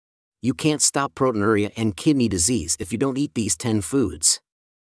You can't stop proteinuria and kidney disease if you don't eat these 10 foods.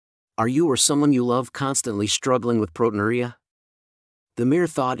 Are you or someone you love constantly struggling with proteinuria? The mere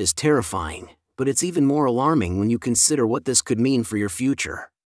thought is terrifying, but it's even more alarming when you consider what this could mean for your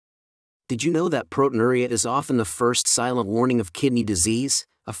future. Did you know that proteinuria is often the first silent warning of kidney disease,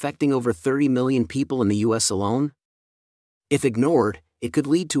 affecting over 30 million people in the US alone? If ignored, it could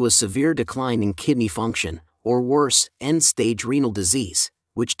lead to a severe decline in kidney function, or worse, end-stage renal disease,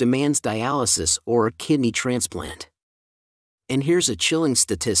 which demands dialysis or a kidney transplant. And here's a chilling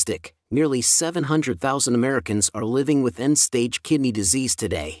statistic: nearly 700,000 Americans are living with end-stage kidney disease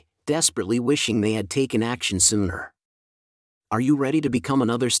today, desperately wishing they had taken action sooner. Are you ready to become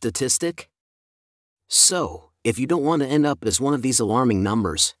another statistic? So, if you don't want to end up as one of these alarming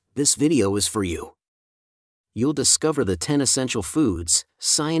numbers, this video is for you. You'll discover the 10 essential foods,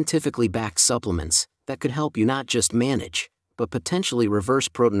 scientifically backed supplements, that could help you not just manage, but potentially reverse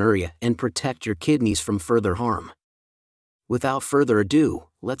proteinuria and protect your kidneys from further harm. Without further ado,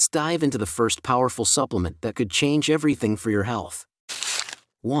 let's dive into the first powerful supplement that could change everything for your health.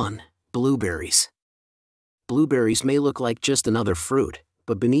 1. Blueberries. Blueberries may look like just another fruit,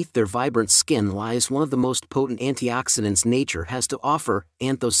 but beneath their vibrant skin lies one of the most potent antioxidants nature has to offer: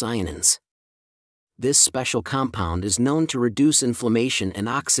 anthocyanins. This special compound is known to reduce inflammation and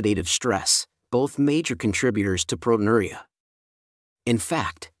oxidative stress, both major contributors to proteinuria. In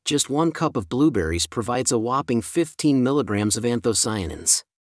fact, just 1 cup of blueberries provides a whopping 15 milligrams of anthocyanins.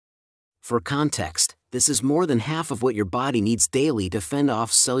 For context, this is more than half of what your body needs daily to fend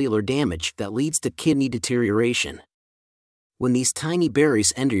off cellular damage that leads to kidney deterioration. When these tiny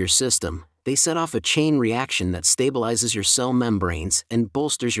berries enter your system, they set off a chain reaction that stabilizes your cell membranes and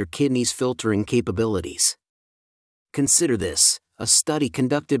bolsters your kidney's filtering capabilities. Consider this: a study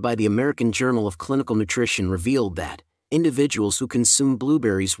conducted by the American Journal of Clinical Nutrition revealed that individuals who consume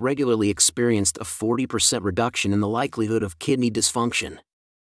blueberries regularly experienced a 40% reduction in the likelihood of kidney dysfunction.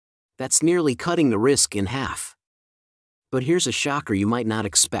 That's nearly cutting the risk in half. But here's a shocker you might not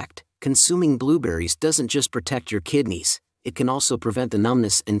expect: consuming blueberries doesn't just protect your kidneys, it can also prevent the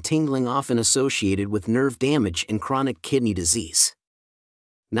numbness and tingling often associated with nerve damage and chronic kidney disease.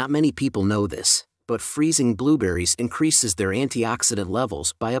 Not many people know this, but freezing blueberries increases their antioxidant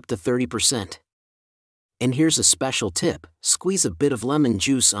levels by up to 30%. And here's a special tip: squeeze a bit of lemon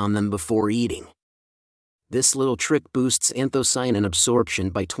juice on them before eating. This little trick boosts anthocyanin absorption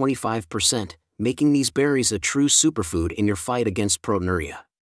by 25%, making these berries a true superfood in your fight against proteinuria.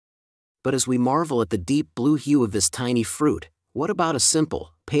 But as we marvel at the deep blue hue of this tiny fruit, what about a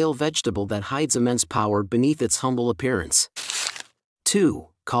simple, pale vegetable that hides immense power beneath its humble appearance? 2.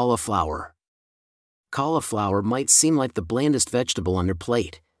 Cauliflower. Cauliflower might seem like the blandest vegetable on your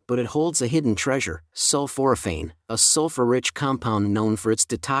plate, but it holds a hidden treasure: sulforaphane, a sulfur-rich compound known for its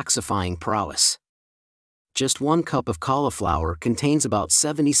detoxifying prowess. Just 1 cup of cauliflower contains about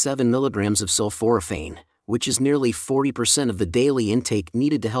 77 milligrams of sulforaphane, which is nearly 40% of the daily intake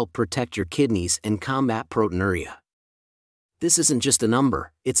needed to help protect your kidneys and combat proteinuria. This isn't just a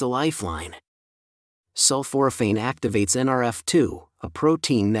number, it's a lifeline. Sulforaphane activates NRF2, a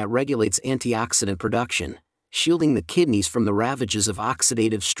protein that regulates antioxidant production, shielding the kidneys from the ravages of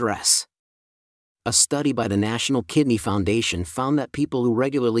oxidative stress. A study by the National Kidney Foundation found that people who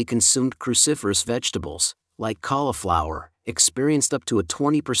regularly consumed cruciferous vegetables, like cauliflower, experienced up to a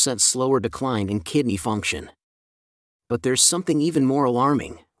 20% slower decline in kidney function. But there's something even more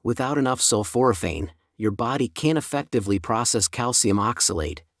alarming: without enough sulforaphane, your body can't effectively process calcium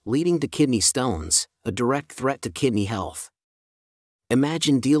oxalate, leading to kidney stones, a direct threat to kidney health.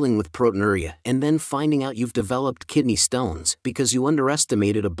 Imagine dealing with proteinuria and then finding out you've developed kidney stones because you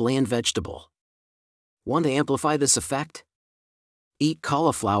underestimated a bland vegetable. Want to amplify this effect? Eat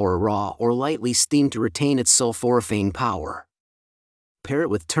cauliflower raw or lightly steamed to retain its sulforaphane power. Pair it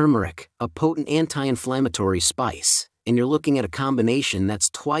with turmeric, a potent anti-inflammatory spice, and you're looking at a combination that's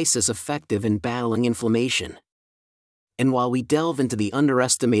twice as effective in battling inflammation. And while we delve into the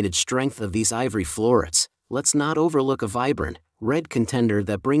underestimated strength of these ivory florets, let's not overlook a vibrant, red contender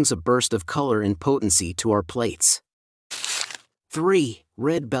that brings a burst of color and potency to our plates. 3.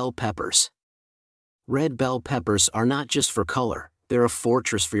 Red bell peppers. Red bell peppers are not just for color, they're a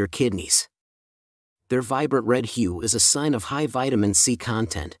fortress for your kidneys. Their vibrant red hue is a sign of high vitamin C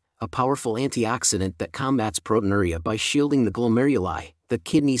content, a powerful antioxidant that combats proteinuria by shielding the glomeruli, the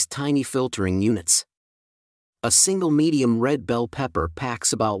kidney's tiny filtering units. A single medium red bell pepper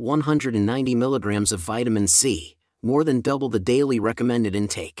packs about 190 milligrams of vitamin C, more than double the daily recommended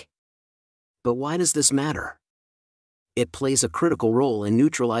intake. But why does this matter? It plays a critical role in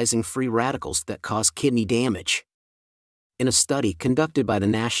neutralizing free radicals that cause kidney damage. In a study conducted by the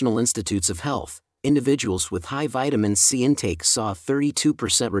National Institutes of Health, individuals with high vitamin C intake saw a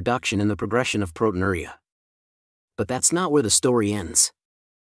 32% reduction in the progression of proteinuria. But that's not where the story ends.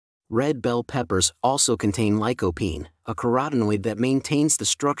 Red bell peppers also contain lycopene, a carotenoid that maintains the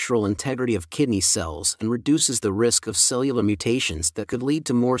structural integrity of kidney cells and reduces the risk of cellular mutations that could lead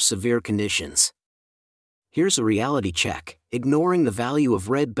to more severe conditions. Here's a reality check. Ignoring the value of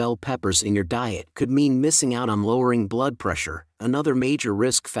red bell peppers in your diet could mean missing out on lowering blood pressure, another major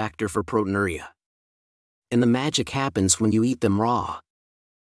risk factor for proteinuria. And the magic happens when you eat them raw.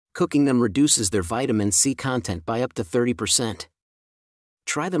 Cooking them reduces their vitamin C content by up to 30%.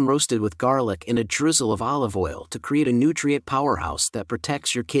 Try them roasted with garlic and a drizzle of olive oil to create a nutrient powerhouse that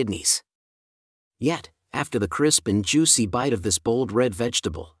protects your kidneys. Yet, after the crisp and juicy bite of this bold red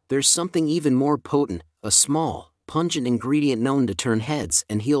vegetable, there's something even more potent, a small, pungent ingredient known to turn heads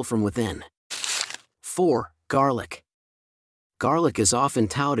and heal from within. 4. Garlic. Garlic is often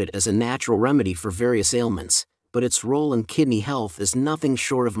touted as a natural remedy for various ailments, but its role in kidney health is nothing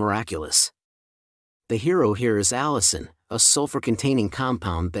short of miraculous. The hero here is allicin, a sulfur-containing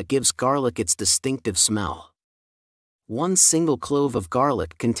compound that gives garlic its distinctive smell. One single clove of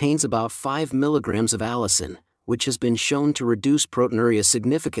garlic contains about 5 milligrams of allicin, which has been shown to reduce proteinuria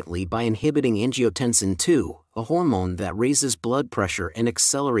significantly by inhibiting angiotensin II, a hormone that raises blood pressure and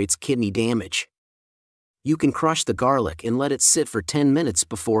accelerates kidney damage. You can crush the garlic and let it sit for 10 minutes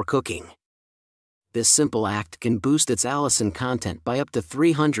before cooking. This simple act can boost its allicin content by up to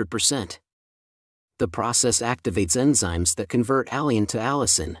 300%. The process activates enzymes that convert alliin to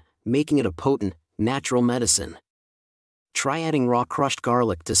allicin, making it a potent, natural medicine. Try adding raw crushed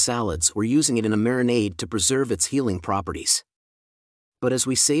garlic to salads or using it in a marinade to preserve its healing properties. But as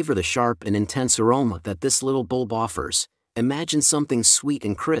we savor the sharp and intense aroma that this little bulb offers, imagine something sweet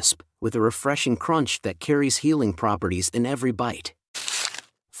and crisp, with a refreshing crunch that carries healing properties in every bite.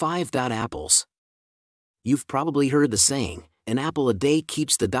 5. Apples. You've probably heard the saying, an apple a day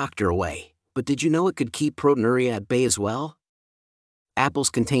keeps the doctor away. But did you know it could keep proteinuria at bay as well? Apples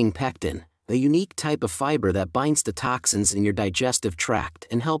contain pectin, a unique type of fiber that binds to toxins in your digestive tract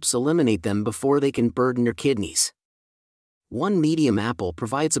and helps eliminate them before they can burden your kidneys. One medium apple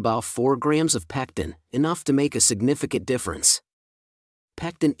provides about 4 grams of pectin, enough to make a significant difference.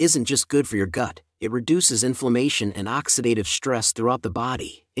 Pectin isn't just good for your gut, it reduces inflammation and oxidative stress throughout the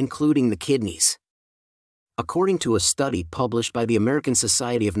body, including the kidneys. According to a study published by the American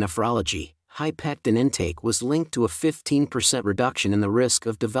Society of Nephrology, high pectin intake was linked to a 15% reduction in the risk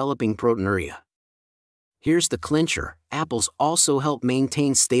of developing proteinuria. Here's the clincher, apples also help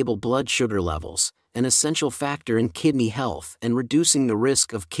maintain stable blood sugar levels, an essential factor in kidney health and reducing the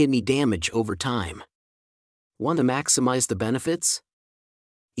risk of kidney damage over time. Want to maximize the benefits?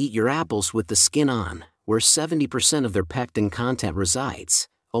 Eat your apples with the skin on, where 70% of their pectin content resides,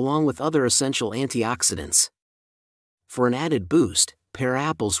 along with other essential antioxidants. For an added boost, pair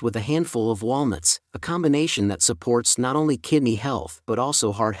apples with a handful of walnuts, a combination that supports not only kidney health but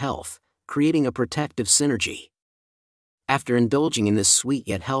also heart health, creating a protective synergy. After indulging in this sweet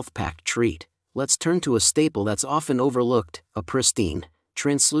yet health-packed treat, let's turn to a staple that's often overlooked, a pristine,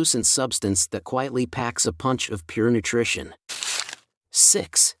 translucent substance that quietly packs a punch of pure nutrition.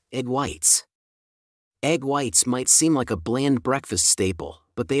 6. Egg whites. Egg whites might seem like a bland breakfast staple,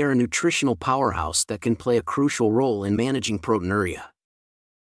 but they are a nutritional powerhouse that can play a crucial role in managing proteinuria.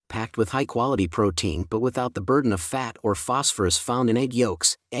 Packed with high-quality protein but without the burden of fat or phosphorus found in egg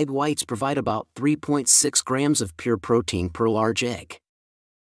yolks, egg whites provide about 3.6 grams of pure protein per large egg.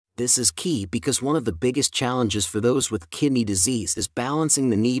 This is key because one of the biggest challenges for those with kidney disease is balancing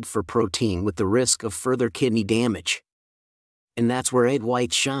the need for protein with the risk of further kidney damage. And that's where egg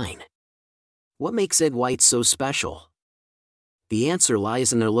whites shine. What makes egg whites so special? The answer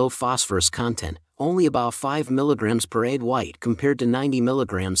lies in their low phosphorus content, only about 5 milligrams per egg white compared to 90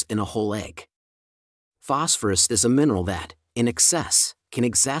 milligrams in a whole egg. Phosphorus is a mineral that, in excess, can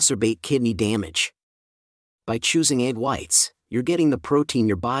exacerbate kidney damage. By choosing egg whites, you're getting the protein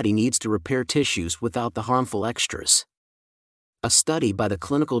your body needs to repair tissues without the harmful extras. A study by the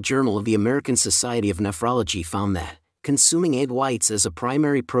Clinical Journal of the American Society of Nephrology found that consuming egg whites as a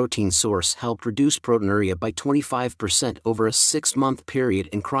primary protein source helped reduce proteinuria by 25% over a 6-month period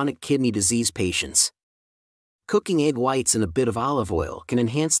in chronic kidney disease patients. Cooking egg whites in a bit of olive oil can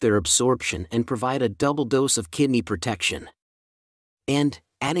enhance their absorption and provide a double dose of kidney protection. And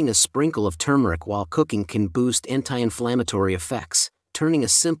adding a sprinkle of turmeric while cooking can boost anti-inflammatory effects, turning a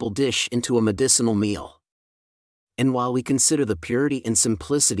simple dish into a medicinal meal. And while we consider the purity and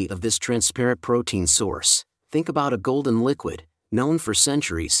simplicity of this transparent protein source, think about a golden liquid, known for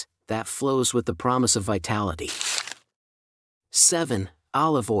centuries, that flows with the promise of vitality. 7.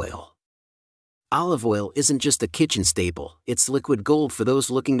 Olive oil. Olive oil isn't just a kitchen staple, it's liquid gold for those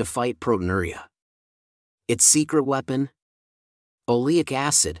looking to fight proteinuria. Its secret weapon? Oleic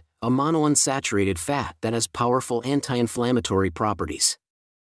acid, a monounsaturated fat that has powerful anti-inflammatory properties.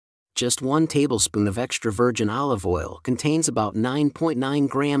 Just 1 tablespoon of extra virgin olive oil contains about 9.9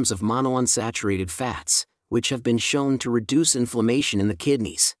 grams of monounsaturated fats, which have been shown to reduce inflammation in the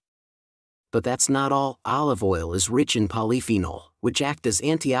kidneys. But that's not all. Olive oil is rich in polyphenol, which act as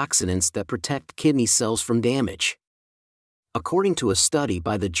antioxidants that protect kidney cells from damage. According to a study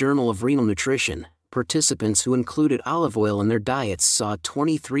by the Journal of Renal Nutrition, participants who included olive oil in their diets saw a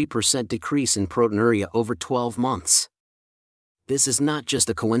 23% decrease in proteinuria over 12 months. This is not just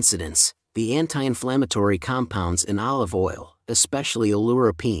a coincidence. The anti-inflammatory compounds in olive oil, especially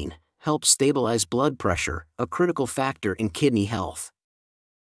oleuropein, help stabilize blood pressure, a critical factor in kidney health.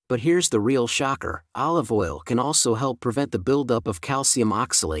 But here's the real shocker: olive oil can also help prevent the buildup of calcium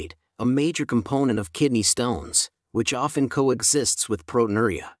oxalate, a major component of kidney stones, which often coexists with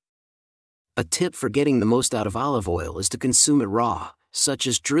proteinuria. A tip for getting the most out of olive oil is to consume it raw, such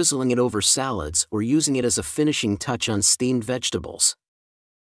as drizzling it over salads or using it as a finishing touch on steamed vegetables.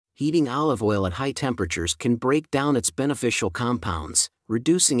 Heating olive oil at high temperatures can break down its beneficial compounds,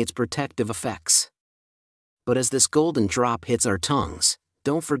 reducing its protective effects. But as this golden drop hits our tongues,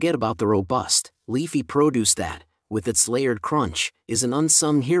 don't forget about the robust, leafy produce that, with its layered crunch, is an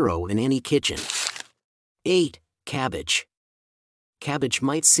unsung hero in any kitchen. 8. Cabbage. Cabbage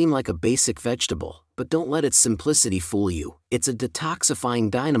might seem like a basic vegetable, but don't let its simplicity fool you. It's a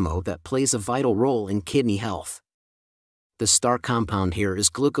detoxifying dynamo that plays a vital role in kidney health. The star compound here is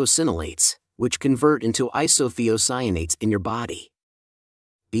glucosinolates, which convert into isothiocyanates in your body.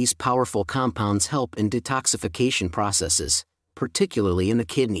 These powerful compounds help in detoxification processes, particularly in the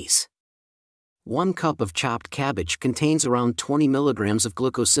kidneys. 1 cup of chopped cabbage contains around 20 milligrams of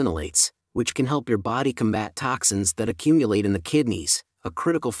glucosinolates, which can help your body combat toxins that accumulate in the kidneys, a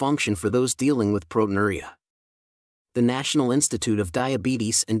critical function for those dealing with proteinuria. The National Institute of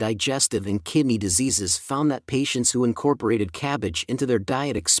Diabetes and Digestive and Kidney Diseases found that patients who incorporated cabbage into their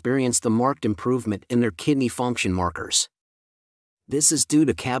diet experienced a marked improvement in their kidney function markers. This is due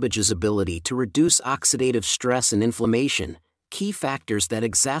to cabbage's ability to reduce oxidative stress and inflammation, key factors that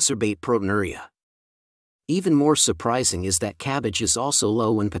exacerbate proteinuria. Even more surprising is that cabbage is also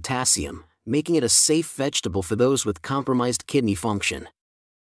low in potassium, making it a safe vegetable for those with compromised kidney function.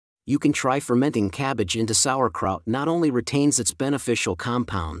 You can try fermenting cabbage into sauerkraut. Not only retains its beneficial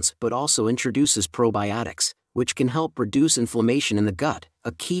compounds but also introduces probiotics, which can help reduce inflammation in the gut,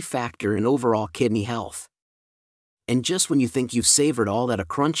 a key factor in overall kidney health. And just when you think you've savored all that a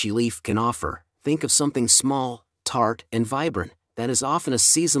crunchy leaf can offer, think of something small, tart, and vibrant, that is often a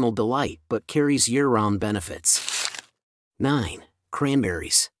seasonal delight but carries year-round benefits. 9.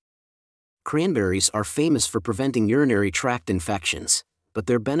 Cranberries. Cranberries are famous for preventing urinary tract infections, but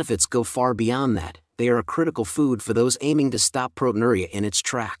their benefits go far beyond that. They are a critical food for those aiming to stop proteinuria in its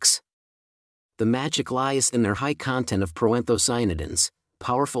tracks. The magic lies in their high content of proanthocyanidins,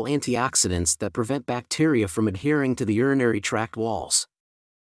 powerful antioxidants that prevent bacteria from adhering to the urinary tract walls.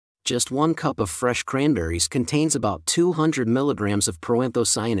 Just 1 cup of fresh cranberries contains about 200 milligrams of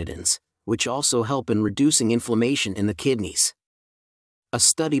proanthocyanidins, which also help in reducing inflammation in the kidneys. A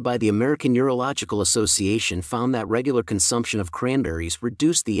study by the American Urological Association found that regular consumption of cranberries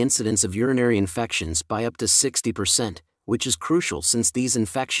reduced the incidence of urinary infections by up to 60%, which is crucial since these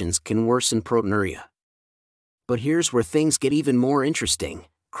infections can worsen proteinuria. But here's where things get even more interesting.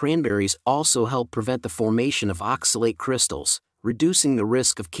 Cranberries also help prevent the formation of oxalate crystals, reducing the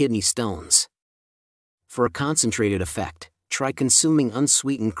risk of kidney stones. For a concentrated effect, try consuming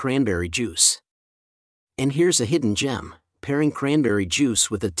unsweetened cranberry juice. And here's a hidden gem: pairing cranberry juice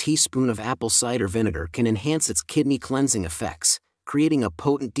with a teaspoon of apple cider vinegar can enhance its kidney cleansing effects, creating a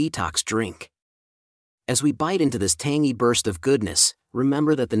potent detox drink. As we bite into this tangy burst of goodness,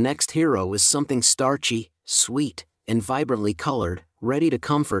 remember that the next hero is something starchy, sweet, and vibrantly colored, ready to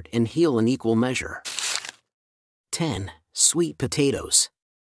comfort and heal in equal measure. 10. Sweet potatoes.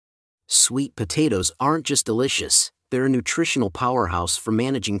 Sweet potatoes aren't just delicious, they're a nutritional powerhouse for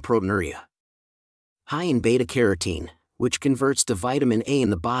managing proteinuria. High in beta-carotene, which converts to vitamin A in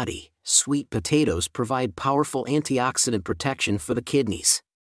the body, sweet potatoes provide powerful antioxidant protection for the kidneys.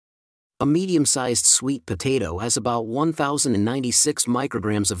 A medium-sized sweet potato has about 1,096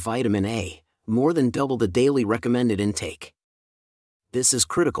 micrograms of vitamin A, more than double the daily recommended intake. This is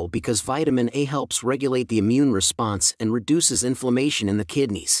critical because vitamin A helps regulate the immune response and reduces inflammation in the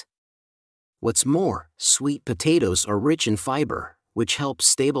kidneys. What's more, sweet potatoes are rich in fiber, which helps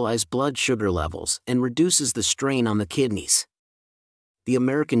stabilize blood sugar levels and reduces the strain on the kidneys. The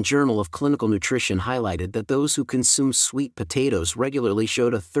American Journal of Clinical Nutrition highlighted that those who consume sweet potatoes regularly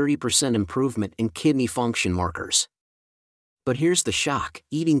showed a 30% improvement in kidney function markers. But here's the shock: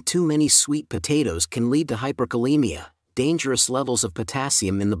 eating too many sweet potatoes can lead to hyperkalemia, dangerous levels of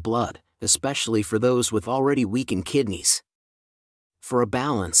potassium in the blood, especially for those with already weakened kidneys. For a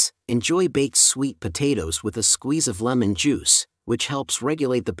balance, enjoy baked sweet potatoes with a squeeze of lemon juice, which helps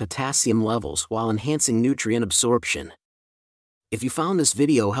regulate the potassium levels while enhancing nutrient absorption. If you found this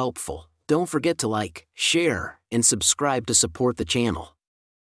video helpful, don't forget to like, share, and subscribe to support the channel.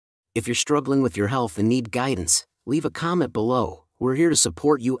 If you're struggling with your health and need guidance, leave a comment below. We're here to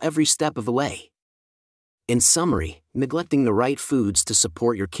support you every step of the way. In summary, neglecting the right foods to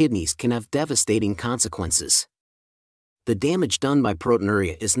support your kidneys can have devastating consequences. The damage done by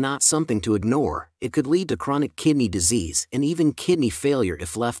proteinuria is not something to ignore. It could lead to chronic kidney disease and even kidney failure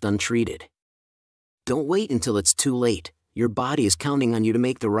if left untreated. Don't wait until it's too late. Your body is counting on you to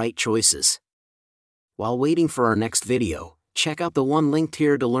make the right choices. While waiting for our next video, check out the one linked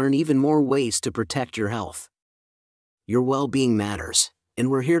here to learn even more ways to protect your health. Your well-being matters, and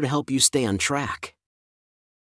we're here to help you stay on track.